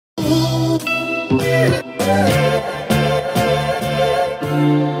What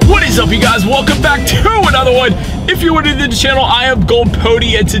is up, you guys? Welcome back to another one. If you're new to the channel, I am Gold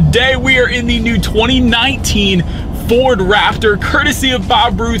Pody, and today we are in the new 2019 Ford Raptor, courtesy of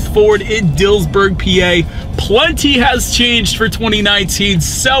Bob Ruth Ford in Dillsburg, PA. Plenty has changed for 2019,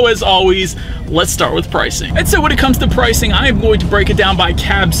 so as always, let's start with pricing. And so when it comes to pricing, I am going to break it down by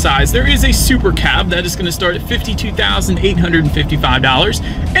cab size. There is a super cab that is going to start at $52,855,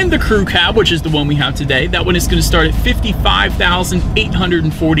 and the crew cab, which is the one we have today, that one is going to start at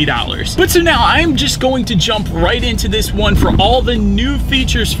 $55,840. But so now I'm just going to jump right into this one for all the new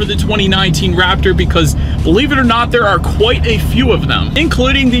features for the 2019 Raptor, because believe it or not, there are quite a few of them,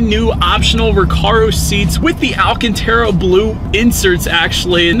 including the new optional Recaro seats with the Alcantara blue inserts,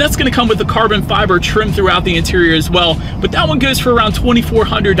 actually, and that's going to come with the carbon fiber trim throughout the interior as well. But that one goes for around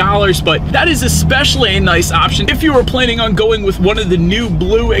 $2,400, but that is especially a nice option if you were planning on going with one of the new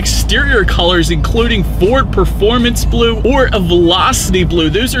blue exterior colors, including Ford Performance Blue or a Velocity Blue.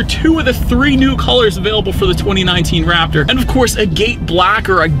 Those are two of the three new colors available for the 2019 Raptor. And of course, Agate Black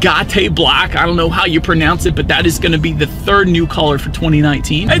or Agate Black, I don't know how you pronounce it, but that is going to be the third new color for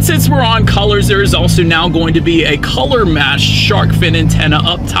 2019. And since we're on colors, there is also now going to be a color matched shark fin antenna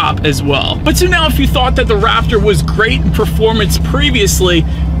up top as well. But so now, if you thought that the Raptor was great in performance previously,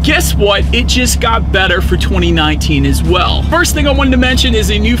 guess what? It just got better for 2019 as well. First thing I wanted to mention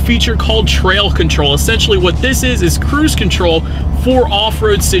is a new feature called Trail Control. Essentially what this is cruise control for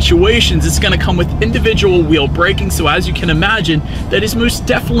off-road situations. It's going to come with individual wheel braking, so as you can imagine, that is most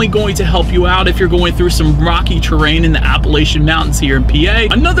definitely going to help you out if you're going through some rocky terrain in the Appalachian Mountains here in PA.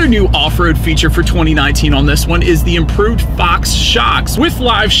 Another new off-road feature for 2019 on this one is the improved Fox shocks with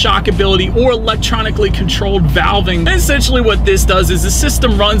live shock ability or electronically controlled valving. And essentially what this does is the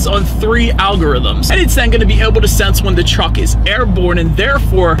system runs on 3 algorithms, and it's then going to be able to sense when the truck is airborne and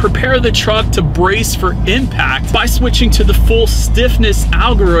therefore prepare the truck to brace for impact by switching to the full stiffness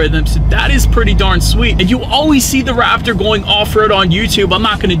algorithm. So that is pretty darn sweet, and you always see the Raptor going off-road on YouTube. I'm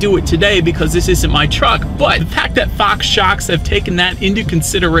not going to do it today because this isn't my truck, but the fact that Fox shocks have taken that into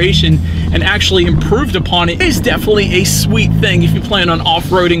consideration and actually improved upon it is definitely a sweet thing if you plan on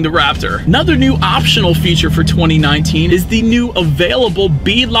off-roading the Raptor. Another new optional feature for 2019 is the new available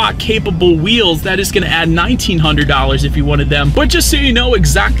beadlock capable wheels. That is going to add $1,900 if you wanted them. But just so you know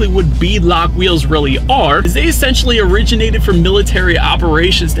exactly what beadlock wheels really are, is they essentially originated from military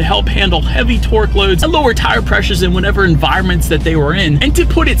operations to help handle heavy torque loads and lower tire pressures in whatever environments that they were in. And to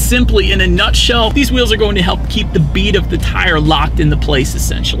put it simply, in a nutshell, these wheels are going to help keep the bead of the tire locked into place,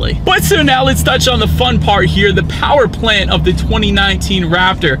 essentially. But so now let's touch on the fun part here, the power plant of the 2019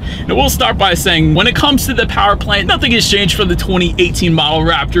 Raptor. And we'll start by saying, when it comes to the power plant, nothing has changed from the 2018 model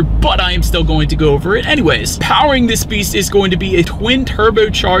Raptor, but I am still going to go over it anyways. Powering this beast is going to be a twin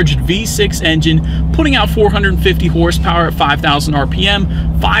turbocharged V6 engine, putting out 450 horsepower at 5,000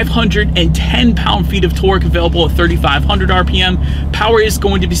 RPM, 510 pound-feet of torque available at 3,500 RPM. Power is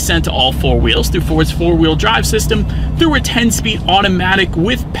going to be sent to all 4 wheels through Ford's 4-wheel drive system through a 10-speed automatic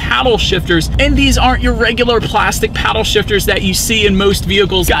with paddle shifters. And these aren't your regular plastic paddle shifters that you see in most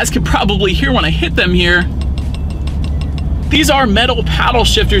vehicles. You guys could probably hear when I hit them here. These are metal paddle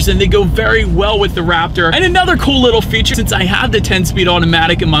shifters, and they go very well with the Raptor. And another cool little feature, since I have the 10-speed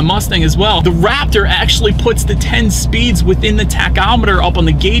automatic in my Mustang as well, the Raptor actually puts the 10 speeds within the tachometer up on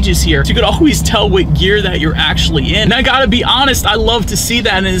the gauges here, so you could always tell what gear that you're actually in. And I gotta be honest, I love to see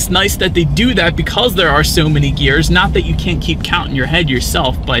that, and it's nice that they do that because there are so many gears. Not that you can't keep count in your head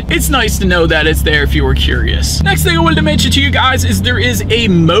yourself, but it's nice to know that it's there if you were curious. Next thing I wanted to mention to you guys is there is a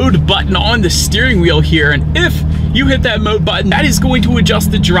mode button on the steering wheel here, and if you hit that mode button, that is going to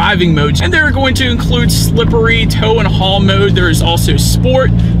adjust the driving modes, and they're going to include slippery, tow and haul mode. There is also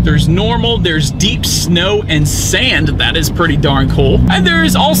sport, there's normal, there's deep snow and sand. That is pretty darn cool. And there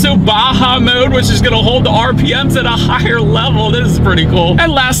is also Baja mode, which is going to hold the RPMs at a higher level. This is pretty cool.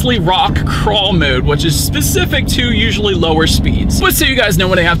 And lastly, rock crawl mode, which is specific to usually lower speeds. But so you guys know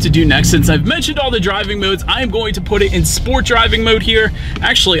what I have to do next. Since I've mentioned all the driving modes, I am going to put it in sport driving mode here.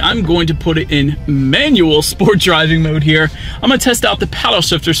 Actually, I'm going to put it in manual sport driving mode here. I'm gonna test out the paddle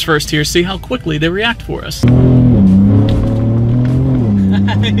shifters first here, see how quickly they react for us.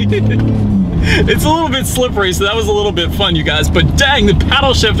 It's a little bit slippery, so that was a little bit fun, you guys, but dang, the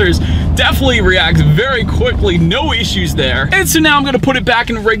paddle shifters definitely react very quickly, no issues there. And so now I'm gonna put it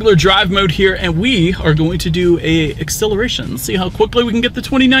back in regular drive mode here, and we are going to do a acceleration. Let's see how quickly we can get the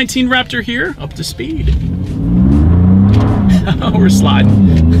 2019 Raptor here up to speed. We're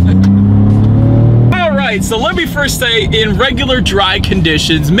sliding. Alright, so let me first say, in regular dry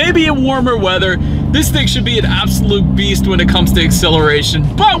conditions, maybe in warmer weather, This thing should be an absolute beast when it comes to acceleration,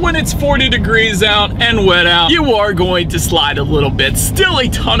 but when it's 40 degrees out and wet out, you are going to slide a little bit. Still a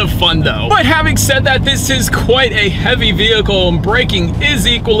ton of fun though. But having said that, this is quite a heavy vehicle and braking is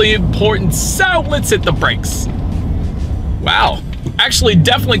equally important, so let's hit the brakes. Wow. Actually,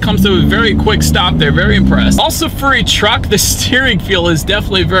 definitely comes to a very quick stop there. Very impressed. Also, for a truck, the steering feel is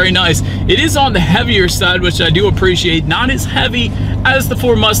definitely very nice. It is on the heavier side, which I do appreciate. Not as heavy as the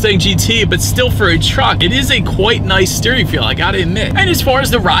Ford Mustang GT, but still for a truck, it is a quite nice steering feel, I gotta admit. And as far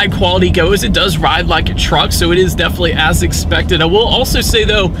as the ride quality goes, it does ride like a truck, so it is definitely as expected. I will also say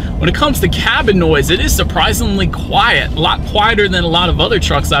though, when it comes to cabin noise, it is surprisingly quiet. A lot quieter than a lot of other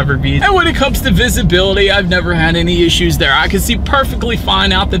trucks I've reviewed. And when it comes to visibility, I've never had any issues there. I can see perfectly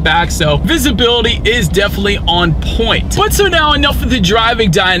fine out the back, so visibility is definitely on point. But so now, enough of the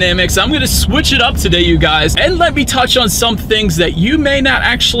driving dynamics. I'm gonna switch it up today, you guys, and let me touch on some things that you may not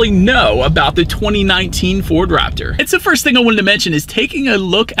actually know about the 2019 Ford Raptor. It's the first thing I wanted to mention is taking a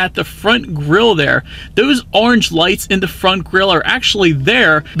look at the front grille there. Those orange lights in the front grille are actually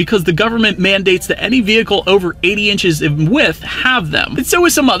there because the government mandates that any vehicle over 80 inches in width have them. And so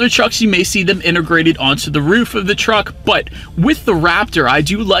with some other trucks, you may see them integrated onto the roof of the truck, but with the Raptor, I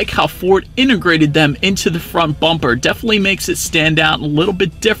do like how Ford integrated them into the front bumper. Definitely makes it stand out a little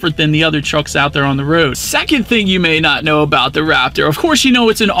bit different than the other trucks out there on the road. Second thing you may not know about the Raptor, of course you know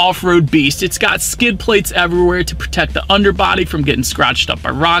it's an off-road beast. It's got skid plates everywhere to protect the underbody from getting scratched up by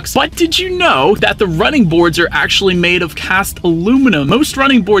rocks. But did you know that the running boards are actually made of cast aluminum? Most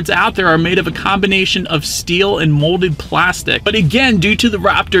running boards out there are made of a combination of steel and molded plastic. But again, due to the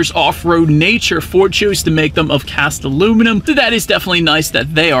Raptor's off-road nature, Ford chose to make them of cast aluminum, so that is definitely nice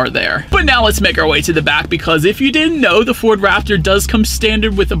that they are there. But now let's make our way to the back, because if you didn't know, the Ford Raptor does come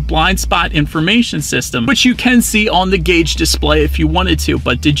standard with a blind spot information system, which you can see on the gauge display if you wanted to.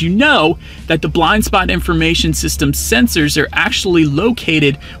 But did you know that the blind spot information system sensors are actually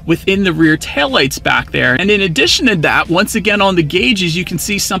located within the rear taillights back there? And in addition to that, once again on the gauges, you can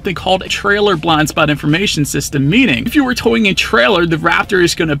see something called a trailer blind spot information system, meaning if you were towing a trailer, the Raptor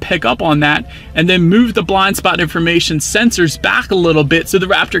is going to pick up on that and then move the blind spot information sensors back a little bit so the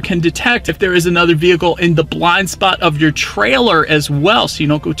Raptor can detect if there is another vehicle in the blind spot of your trailer as well, so you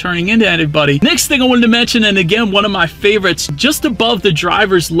don't go turning into anybody. Next thing I wanted to mention, and again one of my favorites, just above the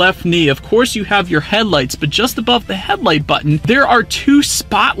driver's left knee, of course you have your headlights, but just above the headlight button there are two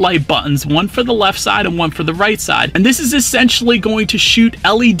spotlight buttons, one for the left side and one for the right side, and this is essentially going to shoot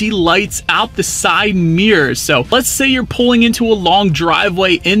LED lights out the side mirrors. So let's say you're pulling into a long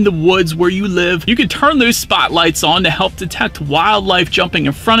driveway in the woods where you live, you can turn those spotlights on to help detect wildlife jumping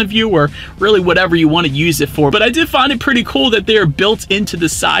in front of you, or really whatever you want to use it for. But I did find it pretty cool that they are built into the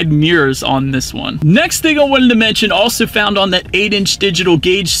side mirrors on this one. Next thing I wanted to mention, also found on that 8-inch digital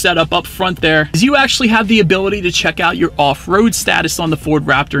gauge setup up front there, is you actually have the ability to check out your off-road status on the Ford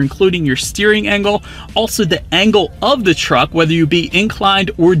Raptor, including your steering angle, also the angle of the truck, whether you be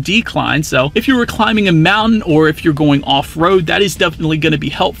inclined or declined. So if you were climbing a mountain or if you're going off-road, that is definitely going to be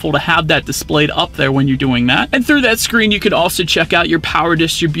helpful to have that displayed up there when you're doing that. And through that screen, you could also check out your power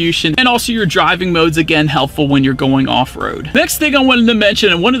distribution and also your driving modes, again helpful when you're going off-road. Next thing I wanted to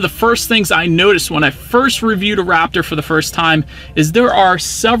mention, and one of the first things I noticed when I first reviewed a Raptor for the first time, is there are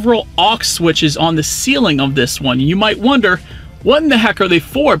several aux switches on the ceiling of this one. You might wonder, what in the heck are they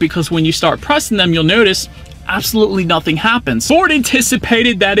for? Because when you start pressing them, you'll notice absolutely nothing happens. Ford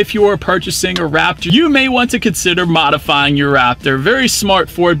anticipated that if you are purchasing a Raptor, you may want to consider modifying your Raptor. Very smart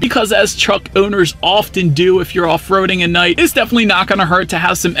Ford, because as truck owners often do if you're off-roading at night, it's definitely not going to hurt to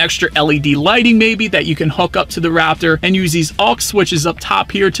have some extra LED lighting maybe that you can hook up to the Raptor and use these aux switches up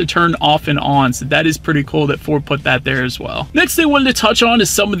top here to turn off and on. So that is pretty cool that Ford put that there as well. Next thing I wanted to touch on is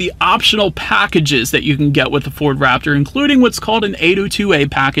some of the optional packages that you can get with the Ford Raptor, including what's called an 802A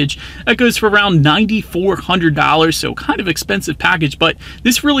package that goes for around $9,400, so kind of expensive package, but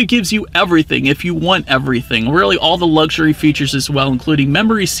this really gives you everything if you want everything. Really all the luxury features as well, including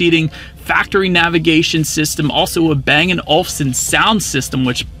memory seating, factory navigation system, also a Bang & Olufsen sound system,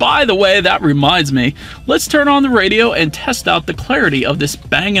 which, by the way, that reminds me, let's turn on the radio and test out the clarity of this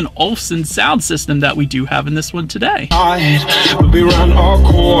Bang & Olufsen sound system that we do have in this one today. Wow,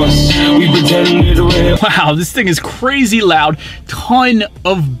 this thing is crazy loud, ton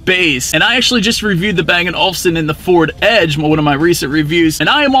of bass, and I actually just reviewed the Bang & Olufsen in the Ford Edge, one of my recent reviews, and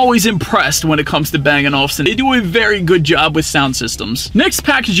I am always impressed when it comes to Bang & Olufsen. They do a very good job with sound systems. Next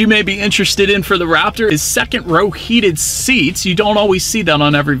package you may be interested interested in for the Raptor is second row heated seats. You don't always see that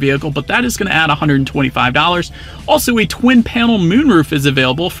on every vehicle, but that is going to add $125. Also, a twin panel moonroof is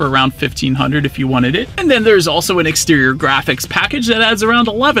available for around $1,500 if you wanted it. And then there's also an exterior graphics package that adds around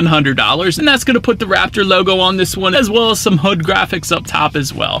 $1,100, and that's going to put the Raptor logo on this one, as well as some hood graphics up top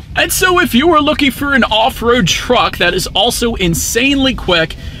as well. And so if you are looking for an off-road truck that is also insanely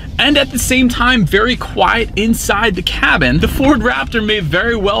quick and at the same time very quiet inside the cabin, the Ford Raptor may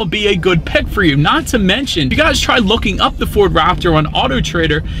very well be a good pick for you. Not to mention, if you guys try looking up the Ford Raptor on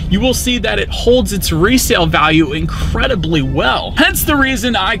AutoTrader, you will see that it holds its resale value incredibly well. Hence the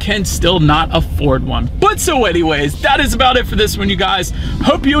reason I can still not afford one. But so anyways, that is about it for this one, you guys.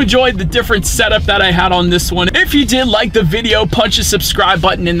 Hope you enjoyed the different setup that I had on this one. If you did like the video, punch the subscribe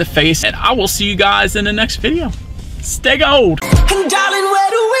button in the face, and I will see you guys in the next video. Stay gold. And darling, where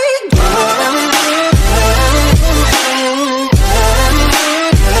do we go?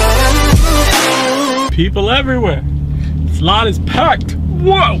 People everywhere. This lot is packed.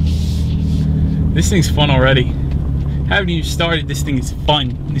 Whoa! This thing's fun already. Haven't even started. This thing is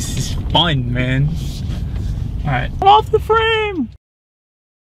fun. This is fun, man. All right, off the frame.